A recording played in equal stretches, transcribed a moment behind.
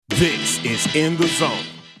This is In the Zone.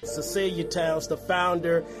 Cecilia Towns, the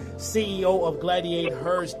founder, CEO of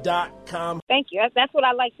GladiatorHers.com. Thank you. That's what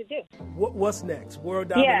I like to do. What's next? World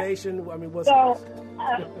domination? Yeah. I mean, what's next?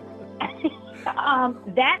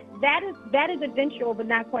 That is eventual, but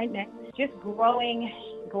not quite next. Just growing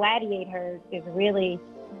Gladiators is really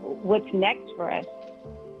what's next for us.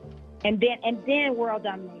 And then world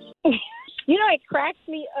domination. You know, it cracks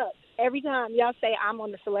me up every time y'all say I'm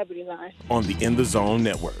on the celebrity line. On the In the Zone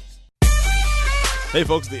Network. Hey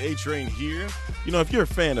folks, the A-Train here. You know, if you're a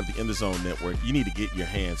fan of the In the Zone Network, you need to get your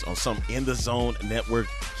hands on some In the Zone Network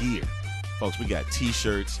gear. Folks, we got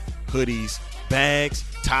t-shirts, hoodies, bags,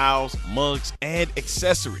 towels, mugs, and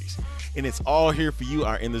accessories. And it's all here for you,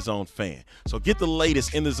 our In the Zone fan. So get the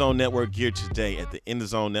latest In the Zone Network gear today at the In the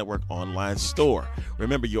Zone Network online store.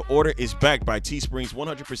 Remember, your order is backed by Teespring's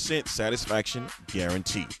 100% satisfaction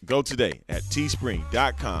guarantee. Go today at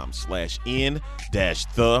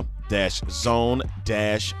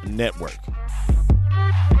teespring.com/in-the-zone-network.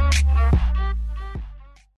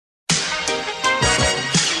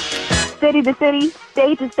 City to city,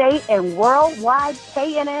 state to state, and worldwide,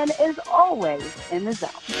 KNN is always in the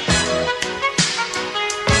zone.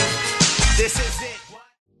 This is it.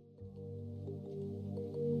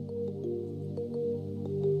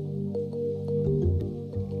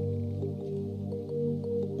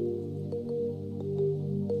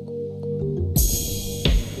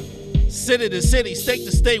 City to city, state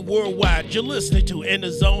to state, worldwide. You're listening to In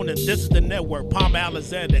the Zone, and this is the network. Palm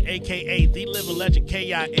Alexander, a.k.a. The Living Legend,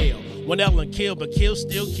 K.I.L. One Ellen Kill, but Kill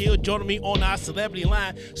Still Kill. Joining me on our celebrity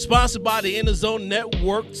line, sponsored by the In the Zone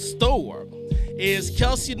Network store, is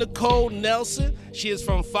Kelsey Nicole Nelson. She is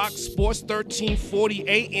from Fox Sports 1340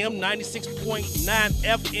 AM, 96.9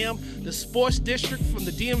 FM, the sports district from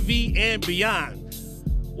the DMV and beyond,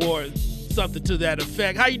 or something to that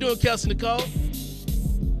effect. How you doing, Kelsey Nicole?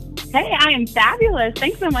 Hey, I am fabulous.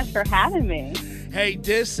 Thanks so much for having me. Hey,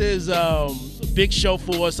 this is a big show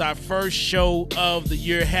for us, our first show of the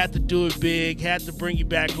year. Had to do it big, had to bring you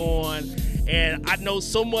back on. And I know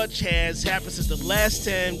so much has happened since the last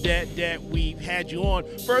time that we've had you on.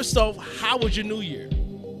 First off, how was your New Year?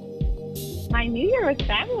 My New Year was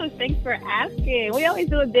fabulous. Thanks for asking. We always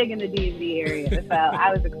do it big in the DMV area. So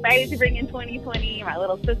I was excited to bring in 2020. My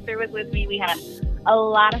little sister was with me. We had a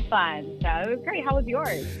lot of fun. So it was great. How was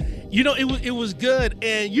yours? You know, it was good.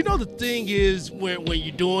 And you know, the thing is when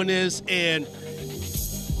you're doing this and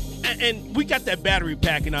we got that battery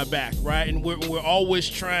pack in our back, right? And we're always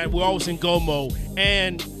in go mode.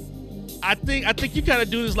 And I think you kind of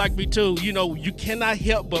do this like me too. You know, you cannot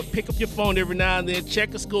help but pick up your phone every now and then,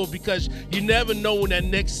 check a score, because you never know when that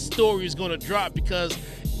next story is going to drop, because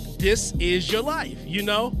this is your life, you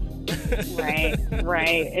know? Right.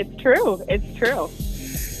 It's true.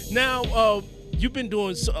 Now, you've been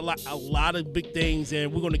doing a lot of big things,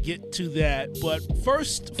 and we're going to get to that. But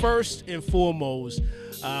first and foremost,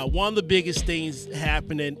 one of the biggest things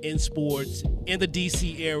happening in sports in the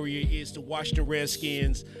D.C. area is the Washington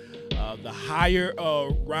Redskins, the hire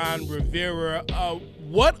of Ron Rivera.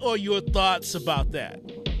 What are your thoughts about that?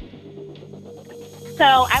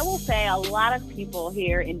 So I will say a lot of people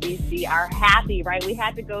here in D.C. are happy, right? We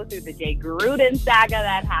had to go through the Jay Gruden saga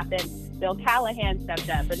that happened. Bill Callahan stepped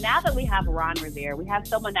up. But now that we have Ron Rivera, we have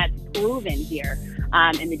someone that's proven here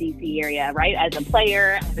in the D.C. area, right? As a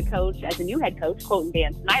player, as a coach, as a new head coach, quoting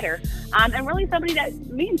Dan Snyder, and really somebody that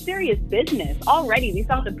means serious business. Already, we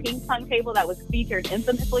saw the ping pong table that was featured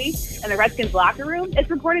infamously in the Redskins locker room. It's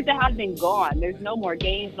reported to have been gone. There's no more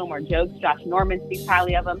games, no more jokes. Josh Norman speaks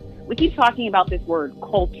highly of them. We keep talking about this word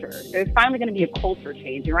culture. There's finally going to be a culture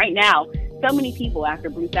change. And right now, so many people, after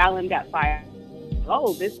Bruce Allen got fired,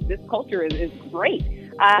 this culture is great.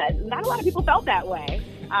 Not a lot of people felt that way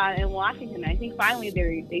in Washington. I think finally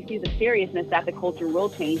they see the seriousness that the culture will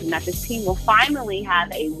change and that this team will finally have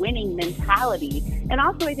a winning mentality. And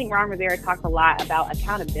also, I think Ron Rivera talks a lot about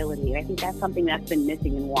accountability. I think that's something that's been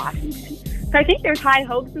missing in Washington. So I think there's high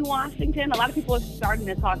hopes in Washington. A lot of people are starting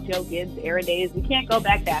to talk Joe Gibbs era days. We can't go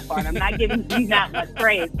back that far, and I'm not giving you that much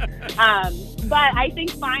praise. But I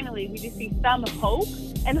think finally we just see some hope.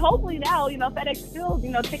 And hopefully now, FedEx Field,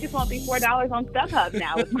 tickets won't be $4 on StubHub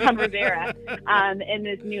now with Ron Rivera in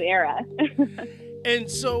this new era. And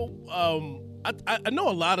so I know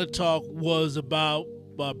a lot of talk was about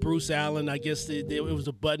Bruce Allen. I guess it was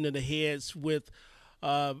a button in the heads with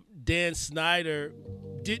Dan Snyder.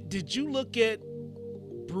 Did you look at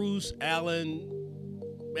Bruce Allen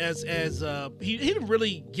as he didn't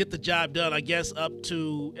really get the job done, I guess, up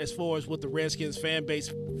to as far as what the Redskins fan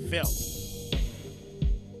base felt?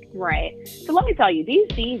 Right. So let me tell you,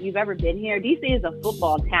 D.C., if you've ever been here, D.C. is a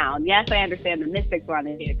football town. Yes, I understand the Mystics were on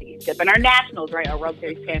the championship, and our Nationals, right, are World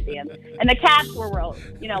Series champions, and the Caps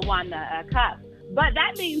won the Cup. But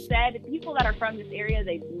that being said, people that are from this area,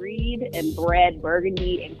 they breed and bred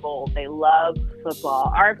burgundy and gold. They love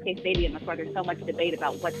football. RFK Stadium, that's why there's so much debate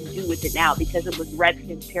about what to do with it now, because it was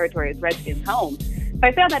Redskins territory, it was Redskins home. So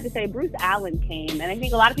I say all that to say Bruce Allen came, and I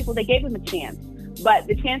think a lot of people, they gave him a chance. But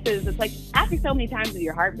the chances, it's like after so many times of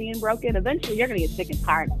your heart being broken, eventually you're going to get sick and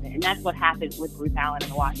tired of it. And that's what happened with Bruce Allen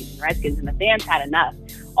and the Washington Redskins. And the fans had enough.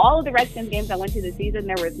 All of the Redskins games I went to this season,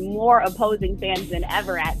 there was more opposing fans than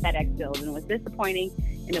ever at FedEx Field. And it was disappointing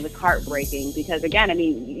and it was heartbreaking because, again, I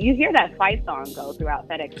mean, you hear that fight song go throughout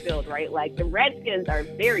FedEx Field, right? Like the Redskins are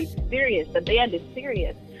very serious. The band is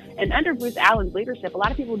serious. And under Bruce Allen's leadership, a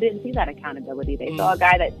lot of people didn't see that accountability. They saw a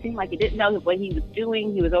guy that seemed like he didn't know what he was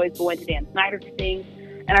doing. He was always going to Dan Snyder for things.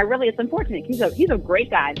 And it's unfortunate. He's a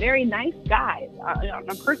great guy, very nice guy on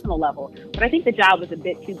a personal level. But I think the job was a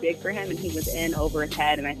bit too big for him, and he was in over his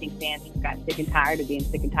head. And I think fans just got sick and tired of being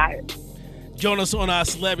sick and tired. Joining us on our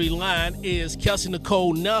celebrity line is Kelsey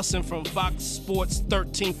Nicole Nelson from Fox Sports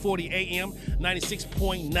 1340 AM,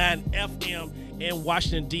 96.9 FM in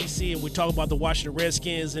Washington, D.C., and we're talking about the Washington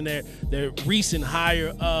Redskins and their recent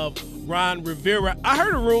hire of Ron Rivera. I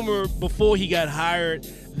heard a rumor before he got hired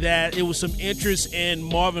that it was some interest in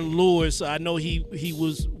Marvin Lewis. I know he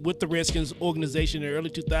was with the Redskins organization in the early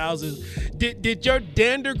 2000s. Did your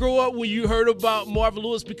dander grow up when you heard about Marvin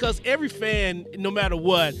Lewis? Because every fan, no matter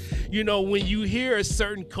what, when you hear a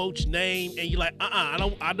certain coach name and you're like, I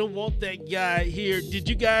don't want that guy here.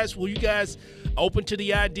 Were you guys open to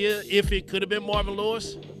the idea if it could have been Marvin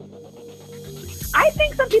Lewis? I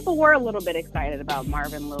think some people were a little bit excited about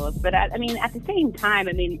Marvin Lewis, but at the same time,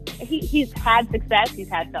 he's had success, he's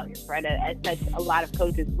had failures, right? As such, a lot of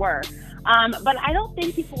coaches were. But I don't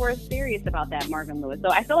think people were serious about that Marvin Lewis. So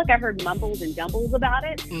I feel like I heard mumbles and jumbles about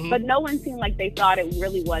it, but no one seemed like they thought it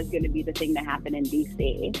really was going to be the thing that happened in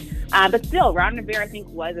D.C. But still, Ron Rivera, I think,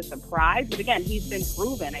 was a surprise. But again, he's been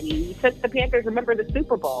proven. I mean, he took the Panthers, remember the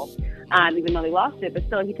Super Bowl, even though they lost it, but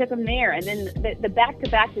still, he took them there. And then the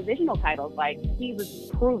back-to-back divisional titles, like, he was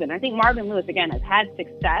proven. I think Marvin Lewis, again, has had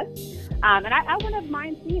success. And I wouldn't have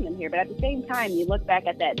mind seeing him here. But at the same time, you look back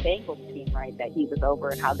at that Bengals team, right, that he was over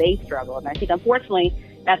and how they struggled. And I think, unfortunately,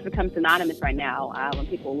 that's become synonymous right now when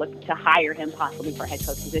people look to hire him possibly for a head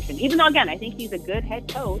coach position. Even though, again, I think he's a good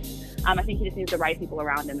head coach. I think he just needs the right people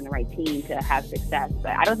around him and the right team to have success.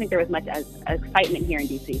 But I don't think there was much as excitement here in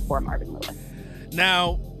D.C. for Marvin Lewis.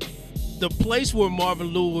 Now, the place where Marvin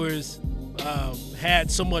Lewis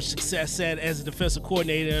had so much success at as a defensive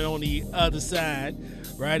coordinator on the other side,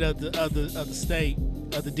 right, of the state,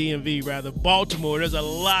 of the DMV, rather, Baltimore. There's a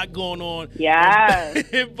lot going on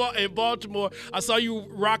in Baltimore. I saw you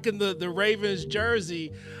rocking the Ravens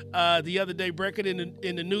jersey the other day, breaking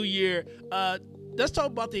in the new year. Let's talk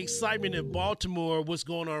about the excitement in Baltimore, what's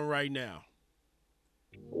going on right now.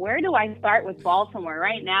 Where do I start with Baltimore?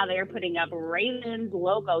 Right now, they're putting up Ravens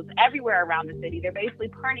logos everywhere around the city. They're basically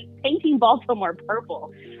painting Baltimore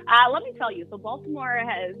purple. Let me tell you, so Baltimore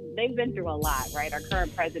they've been through a lot, right? Our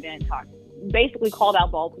current president basically called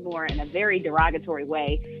out Baltimore in a very derogatory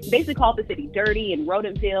way. Basically called the city dirty and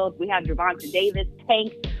rodent fields. We have Gervonta Davis,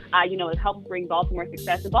 Tank, it helps bring Baltimore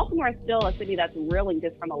success. And Baltimore is still a city that's reeling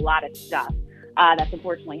just from a lot of stuff that's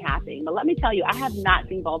unfortunately happening. But let me tell you, I have not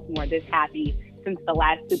seen Baltimore this happy since the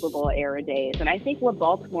last Super Bowl era days. And I think what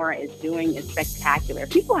Baltimore is doing is spectacular.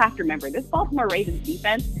 People have to remember, this Baltimore Ravens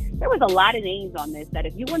defense, there was a lot of names on this that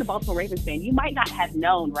if you weren't a Baltimore Ravens fan, you might not have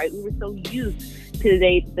known, right? We were so used to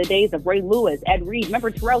the days of Ray Lewis, Ed Reed. Remember,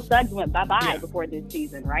 Terrell Suggs went bye-bye before this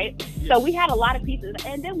season, right? Yeah. So we had a lot of pieces.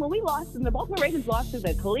 And then when we lost, and the Baltimore Ravens lost to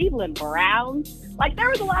the Cleveland Browns, like there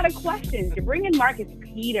was a lot of questions. You bring in Marcus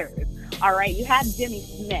Peters, all right? You have Jimmy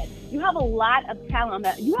Smith. You have a lot of talent on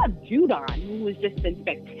that. You have Judon, who has just been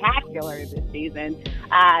spectacular this season.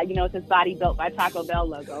 It's his body built by Taco Bell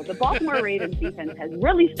logo. The Baltimore Ravens defense has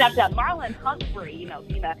really stepped up. Marlon Humphrey,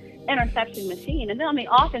 being an interception machine. And then on the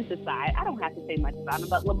offensive side, I don't have to say much about him,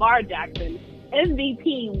 but Lamar Jackson,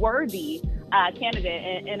 MVP worthy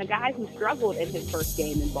candidate and a guy who struggled in his first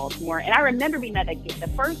game in Baltimore. And I remember being at the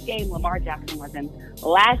first game Lamar Jackson was in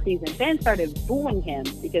last season, fans started booing him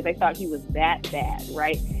because they thought he was that bad,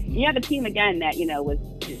 right? You have a team, again, that,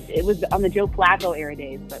 was on the Joe Flacco era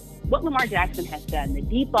days. But what Lamar Jackson has done, the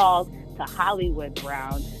deep balls to Hollywood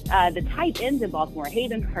Brown, the tight ends in Baltimore,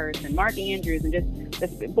 Hayden Hurst and Mark Andrews, and just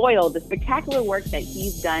the spectacular work that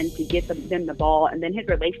he's done to get them the ball, and then his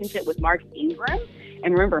relationship with Mark Ingram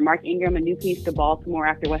And remember, Mark Ingram, a new piece to Baltimore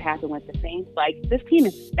after what happened with the Saints. Like, this team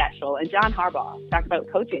is special. And John Harbaugh, talk about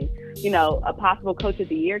coaching, a possible coach of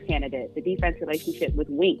the year candidate, the defense relationship with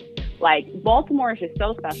Wink. Like, Baltimore is just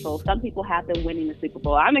so special. Some people have them winning the Super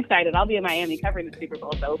Bowl. I'm excited. I'll be in Miami covering the Super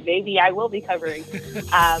Bowl, so maybe I will be covering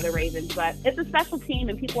the Ravens. But it's a special team,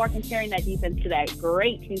 and people are comparing that defense to that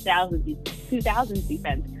great 2000s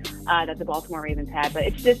defense that the Baltimore Ravens had. But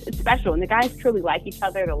it's special, and the guys truly like each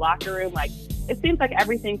other. The locker room, like, it seems like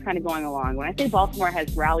everything's kind of going along. When I say Baltimore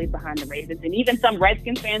has rallied behind the Ravens, and even some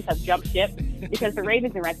Redskins fans have jumped ship because the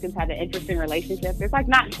Ravens and Redskins have an interesting relationship. There's like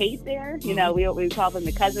not hate there, we call them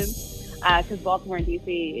the cousins. Because Baltimore and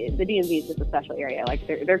DC, the DMV is just a special area. Like,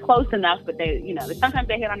 they're close enough, but they sometimes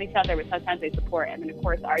they hit on each other, but sometimes they support. And then, of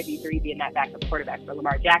course, RG3 being that backup quarterback for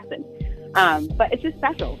Lamar Jackson. But it's just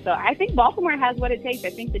special. So I think Baltimore has what it takes.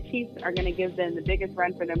 I think the Chiefs are going to give them the biggest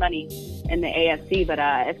run for their money in the AFC. But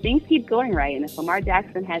if things keep going right, and if Lamar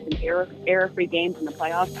Jackson has an error-free games in the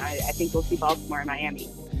playoffs, I think we'll see Baltimore and Miami.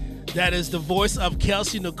 That is the voice of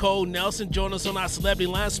Kelsey Nicole Nelson. Join us on our Celebrity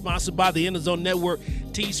Line, sponsored by the Zone Network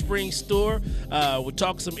Teespring store. We're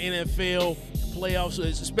talking some NFL playoffs,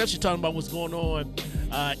 especially talking about what's going on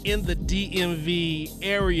in the DMV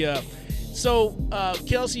area. So,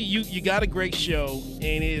 Kelsey, you got a great show,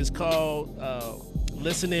 and it is called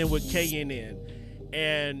Listen In with KNN.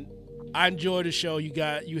 And I enjoy the show.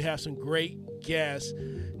 You have some great guests.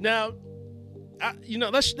 Now, you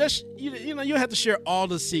have to share all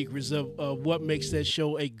the secrets of what makes that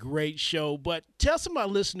show a great show. But tell some of our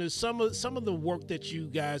listeners some of the work that you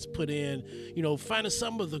guys put in. Finding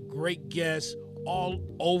some of the great guests all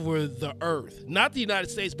over the earth, not the United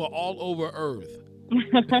States, but all over Earth.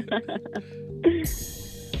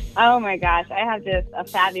 Oh my gosh, I have just a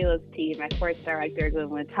fabulous team. My sports director,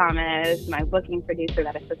 Gwendolyn Thomas, my booking producer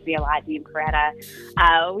that is supposed to be Dean Coretta.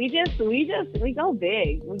 We go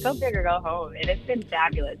big. We go big or go home. And it's been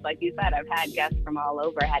fabulous. Like you said, I've had guests from all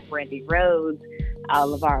over. I had Brandy Rhodes,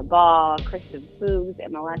 LeVar Ball, Christian Fuchs,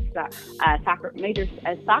 MLS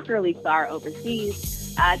soccer league star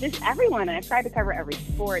overseas. Just everyone. And I've tried to cover every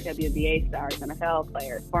sport, WNBA stars, NFL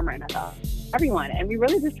players, former NFL, everyone. And we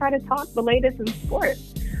really just try to talk the latest in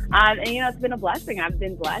sports. And, it's been a blessing. I've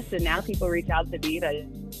been blessed, and now people reach out to me to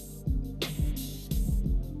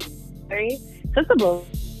very sensible,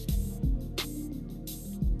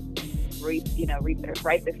 write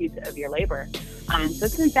the future of your labor. So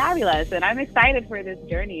it's been fabulous, and I'm excited for this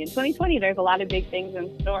journey. In 2020, there's a lot of big things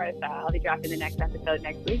in store, so I'll be dropping the next episode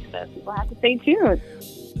next week, so people have to stay tuned.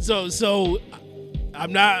 So you're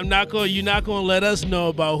not gonna let us know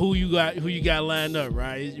about who you got lined up,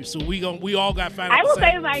 right? So we all got found out. I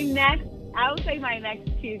will say my next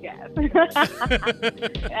two guests.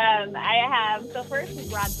 I have, so first is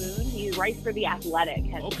Rod Boone. He writes for The Athletic,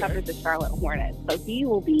 has covered the Charlotte Hornets. So he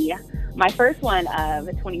will be my first one of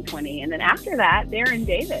 2020. And then after that, Darren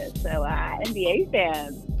Davis, so NBA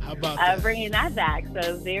fans. How about that? Bringing that back.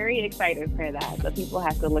 So very excited for that. So people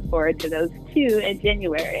have to look forward to those two in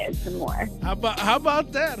January and some more. How about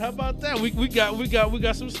that? We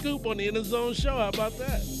got some scoop on the In the Zone show. How about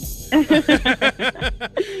that?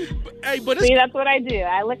 See, that's what I do.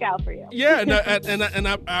 I look out for you. Yeah, and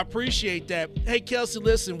I appreciate that. Hey, Kelsey,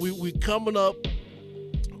 listen, we coming up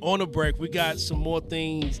on a break. We got some more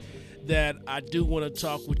things that I do want to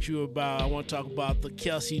talk with you about. I want to talk about the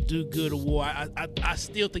Kelsey Do Good Award. I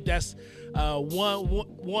still think that's one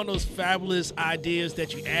of those fabulous ideas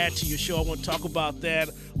that you add to your show. I want to talk about that.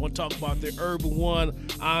 I want to talk about the Urban One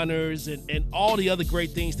honors and all the other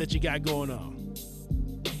great things that you got going on.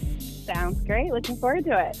 Sounds great. Looking forward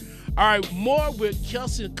to it. All right, more with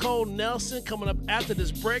Kelsey Nicole Nelson coming up after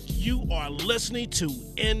this break. You are listening to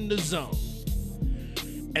In the Zone,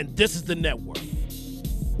 and this is the network.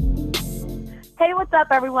 Hey, what's up,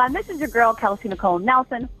 everyone? This is your girl, Kelsey Nicole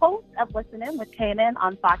Nelson, host of Listen In with KNN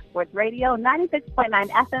on Fox Sports Radio, 96.9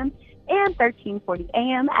 FM and 1340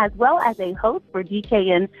 AM, as well as a host for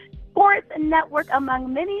GKN Sports Network,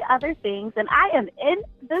 among many other things. And I am in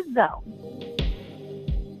the zone.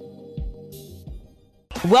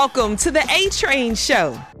 Welcome to the A-Train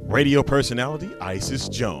Show. Radio personality Isis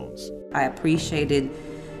Jones. I appreciated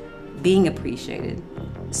being appreciated.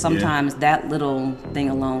 Sometimes that little thing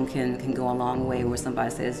alone can go a long way, where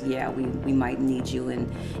somebody says, yeah, we might need you.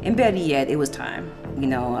 And better yet, it was time.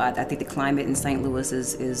 I think the climate in St. Louis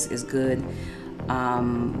is good.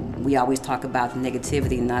 We always talk about the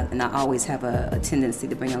negativity, and I always have a tendency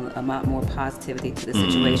to bring a lot more positivity to the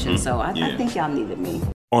situation. So I think y'all needed me.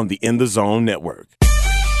 On the In the Zone Network.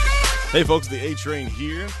 Hey folks, the A-Train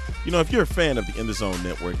here. If you're a fan of the In the Zone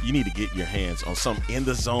Network, you need to get your hands on some In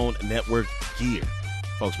the Zone Network gear.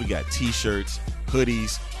 Folks, we got t-shirts,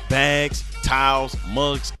 hoodies, bags, towels,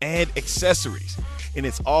 mugs, and accessories. And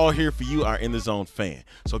it's all here for you, our In the Zone fan.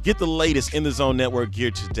 So get the latest In the Zone Network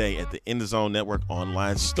gear today at the In the Zone Network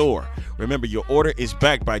online store. Remember, your order is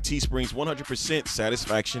backed by Teespring's 100%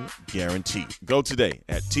 satisfaction guarantee. Go today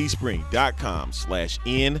at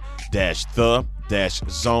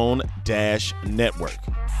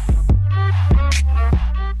teespring.com/in-the-zone-network.